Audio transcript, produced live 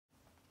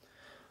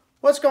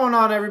What's going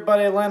on,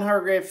 everybody? Len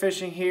Hargrave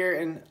Fishing here,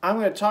 and I'm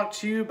going to talk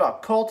to you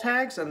about cull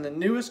tags and the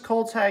newest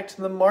cull tag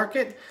to the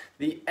market,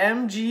 the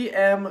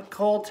MGM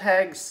Cull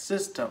Tag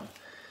system.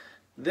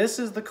 This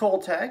is the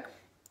cull tag.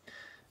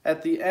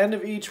 At the end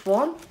of each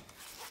one,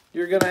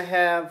 you're going to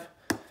have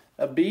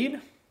a bead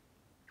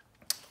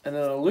and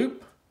then a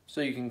loop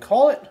so you can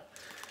cull it.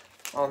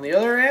 On the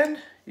other end,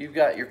 you've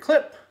got your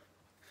clip,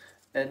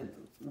 and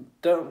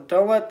don't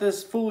let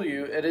this fool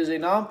you. It is a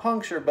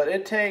non-puncture, but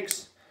it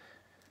takes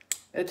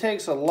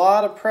a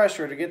lot of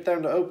pressure to get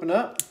them to open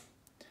up.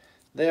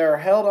 They are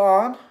held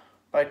on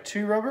by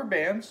two rubber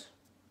bands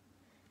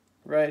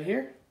right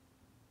here,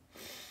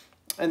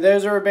 and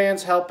those rubber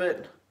bands help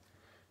it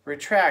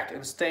retract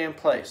and stay in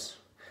place.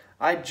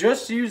 I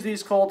just used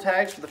these cull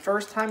tags for the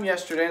first time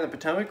yesterday in the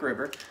Potomac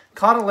River.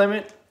 Caught a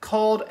limit,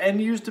 culled, and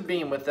used a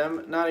beam with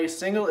them. Not a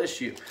single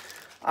issue.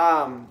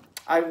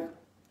 I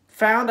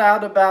found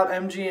out about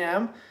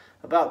MGM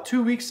about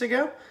 2 weeks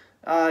ago.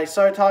 I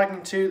started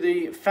talking to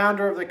the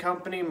founder of the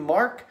company,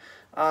 Mark,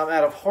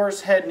 out of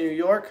Horsehead, New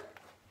York,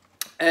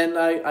 and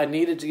I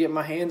needed to get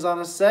my hands on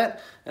a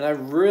set, and I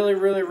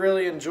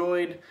really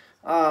enjoyed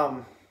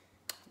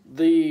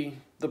the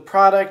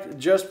product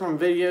just from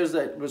videos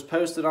that was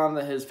posted on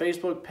his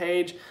Facebook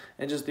page,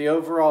 and just the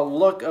overall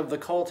look of the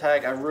cull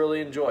tag I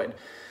really enjoyed.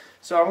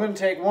 So I'm going to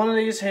take one of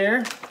these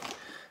here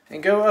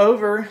and go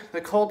over the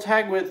cull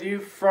tag with you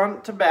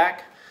front to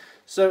back.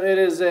 So it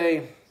is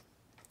a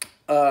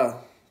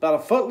about a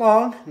foot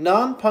long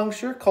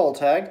non-puncture cull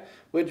tag,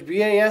 which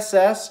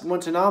BASS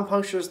went to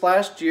non-punctures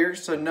last year,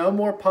 so no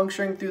more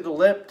puncturing through the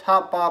lip,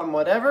 top, bottom,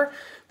 whatever.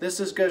 This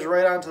just goes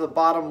right onto the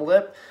bottom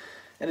lip,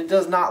 and it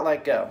does not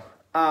let go.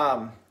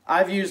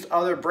 I've used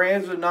other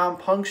brands of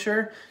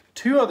non-puncture,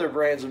 two other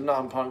brands of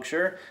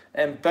non-puncture,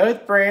 and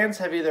both brands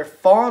have either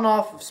fallen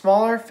off of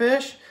smaller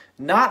fish,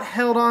 not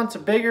held on to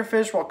bigger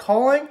fish while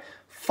culling,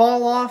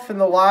 fall off in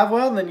the live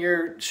well, and then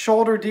you're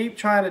shoulder deep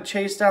trying to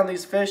chase down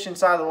these fish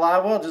inside the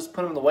live well. Just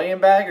put them in the weighing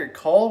bag or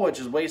cull, which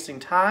is wasting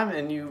time,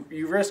 and you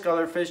risk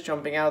other fish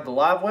jumping out of the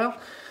live well.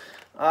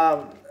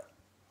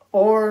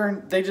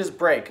 Or they just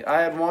break.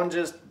 I had one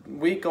just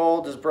week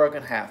old, just broke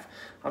in half.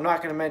 I'm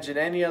not going to mention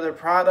any other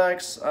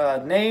products,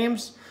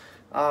 names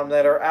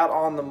that are out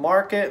on the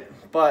market,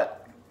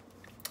 but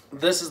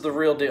this is the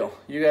real deal.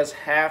 You guys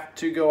have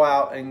to go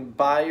out and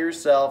buy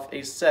yourself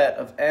a set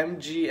of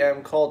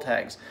MGM Cull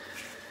Tags.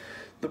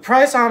 The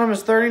price on them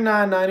is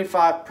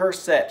 $39.95 per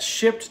set,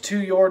 shipped to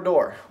your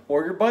door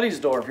or your buddy's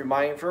door if you're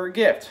buying for a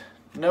gift.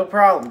 No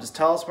problem. Just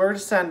tell us where to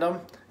send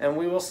them, and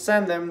we will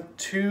send them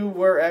to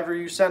wherever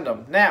you send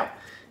them. Now,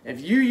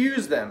 if you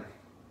use them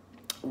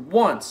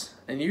once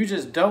and you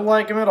just don't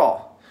like them at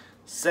all,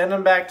 send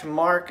them back to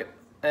Mark,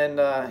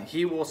 and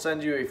he will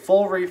send you a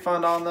full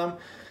refund on them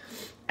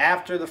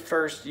after the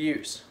first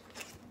use.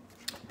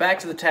 Back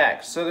to the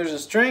tags. So there's a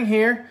string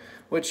here,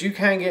 which you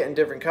can get in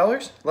different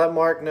colors. Let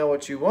Mark know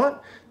what you want.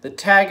 The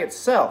tag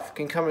itself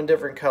can come in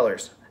different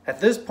colors.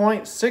 At this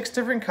point, 6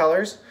 different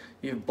colors.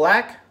 You have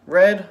black,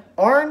 red,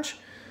 orange,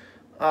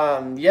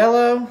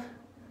 yellow,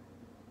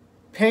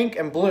 pink,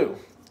 and blue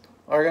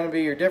are going to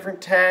be your different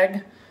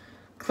tag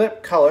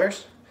clip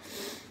colors.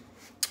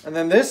 And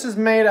then this is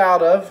made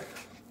out of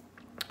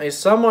a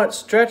somewhat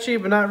stretchy,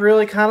 but not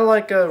really, kind of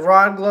like a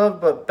rod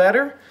glove, but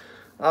better,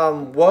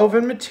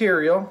 woven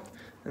material.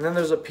 And then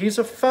there's a piece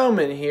of foam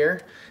in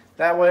here.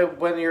 That way,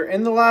 when you're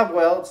in the live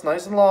well, it's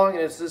nice and long, and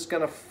it's just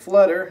going to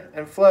flutter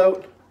and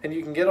float, and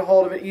you can get a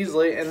hold of it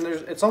easily, and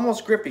it's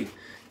almost grippy.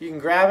 You can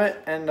grab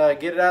it and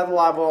get it out of the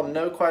live well,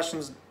 no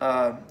questions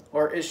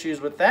or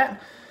issues with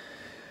that.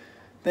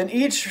 Then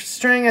each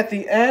string at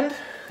the end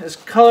is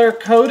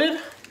color-coded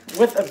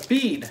with a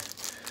bead,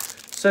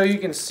 so you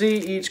can see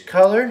each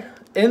color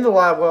in the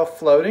live well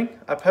floating.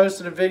 I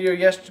posted a video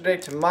yesterday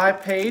to my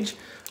page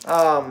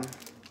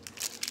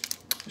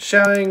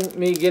showing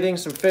me getting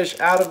some fish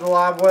out of the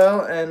live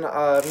well and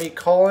me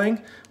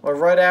culling, or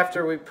right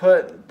after we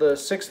put the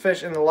 6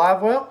 fish in the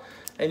live well.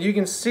 And you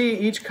can see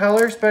each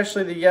color,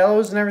 especially the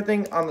yellows and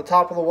everything, on the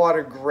top of the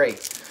water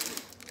great.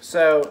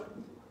 So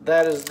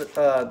that is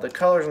the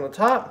colors on the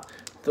top.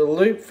 The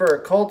loop for a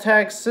cull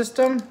tag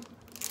system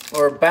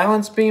or a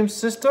balance beam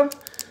system,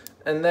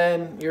 and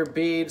then your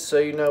beads so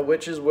you know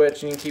which is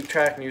which, and you can keep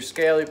track in your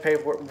scale, your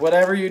paper,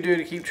 whatever you do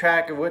to keep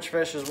track of which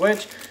fish is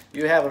which.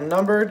 You have them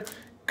numbered,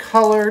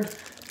 colored,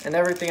 and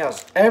everything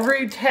else.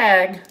 Every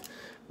tag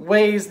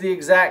weighs the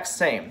exact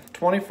same,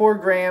 24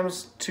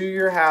 grams to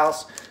your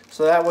house,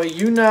 so that way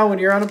you know when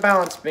you're on a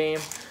balance beam,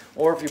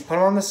 or if you put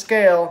them on the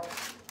scale,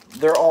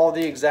 they're all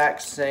the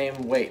exact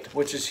same weight,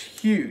 which is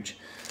huge.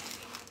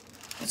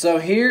 So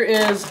here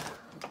is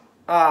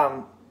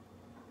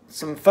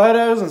some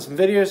photos and some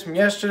videos from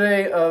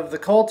yesterday of the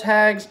cull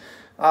tags.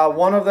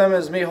 One of them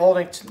is me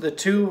holding the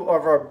 2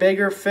 of our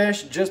bigger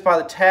fish just by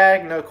the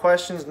tag, no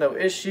questions, no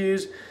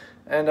issues.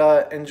 And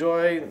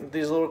enjoy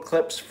these little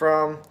clips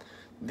from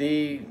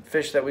the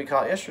fish that we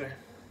caught yesterday.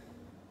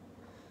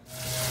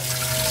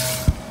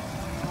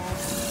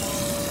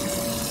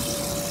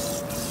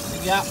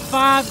 We got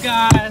 5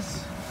 guys.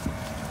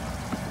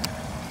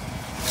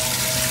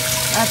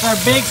 That's our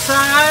big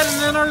side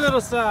and then our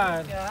little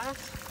side.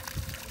 Guys.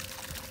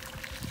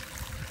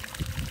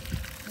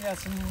 We got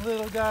some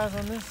little guys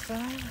on this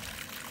side.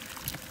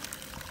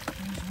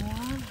 There's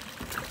one.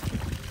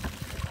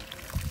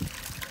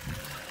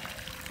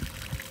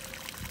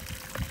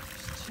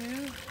 There's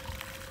two.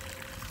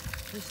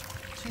 Just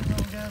two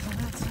little guys on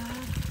that side.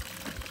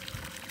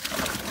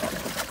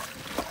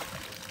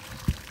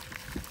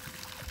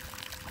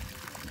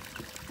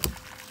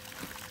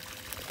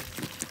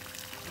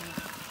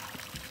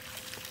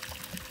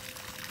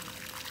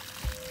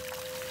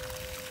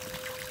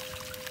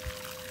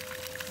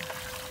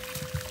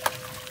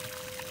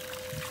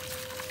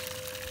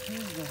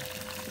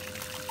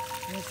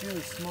 That's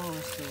really small,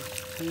 so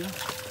 2, those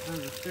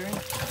are 3.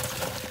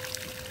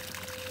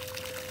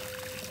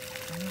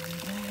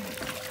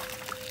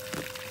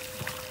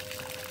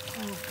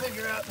 We'll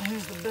figure out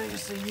who's the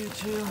biggest of you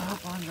two. I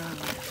hope I'm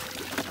driving.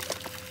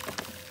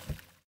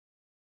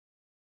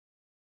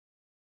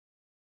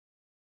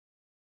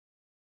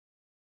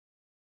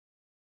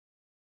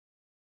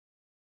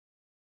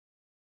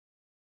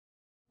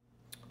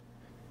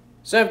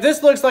 So if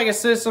this looks like a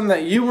system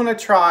that you want to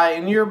try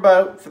in your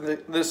boat for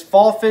this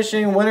fall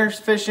fishing, winter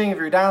fishing, if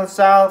you're down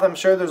south, I'm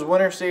sure there's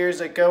winter series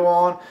that go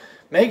on,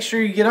 make sure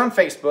you get on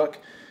Facebook,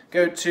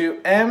 go to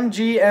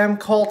MGM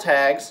Cull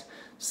Tags,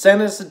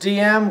 send us a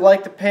DM,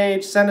 like the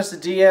page, send us a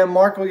DM,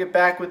 Mark will get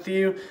back with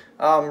you.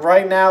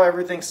 Right now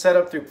everything's set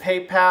up through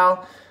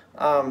PayPal.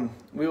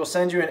 We will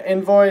send you an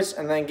invoice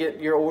and then get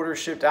your order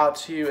shipped out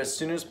to you as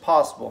soon as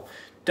possible.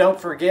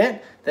 Don't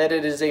forget that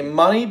it is a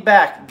money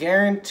back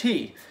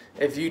guarantee.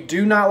 If you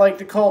do not like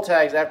the cull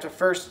tags after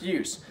first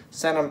use,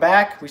 send them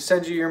back, we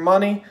send you your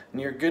money,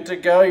 and you're good to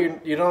go.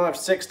 You don't have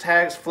 6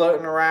 tags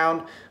floating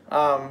around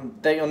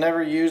that you'll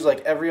never use like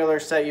every other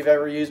set you've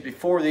ever used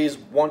before these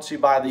once you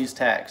buy these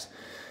tags.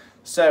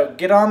 So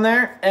get on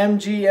there,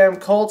 MGM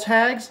Cull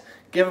Tags,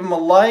 give them a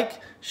like,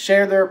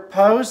 share their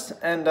post,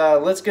 and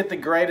let's get the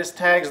greatest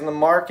tags in the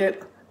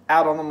market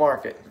out on the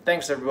market.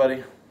 Thanks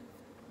everybody.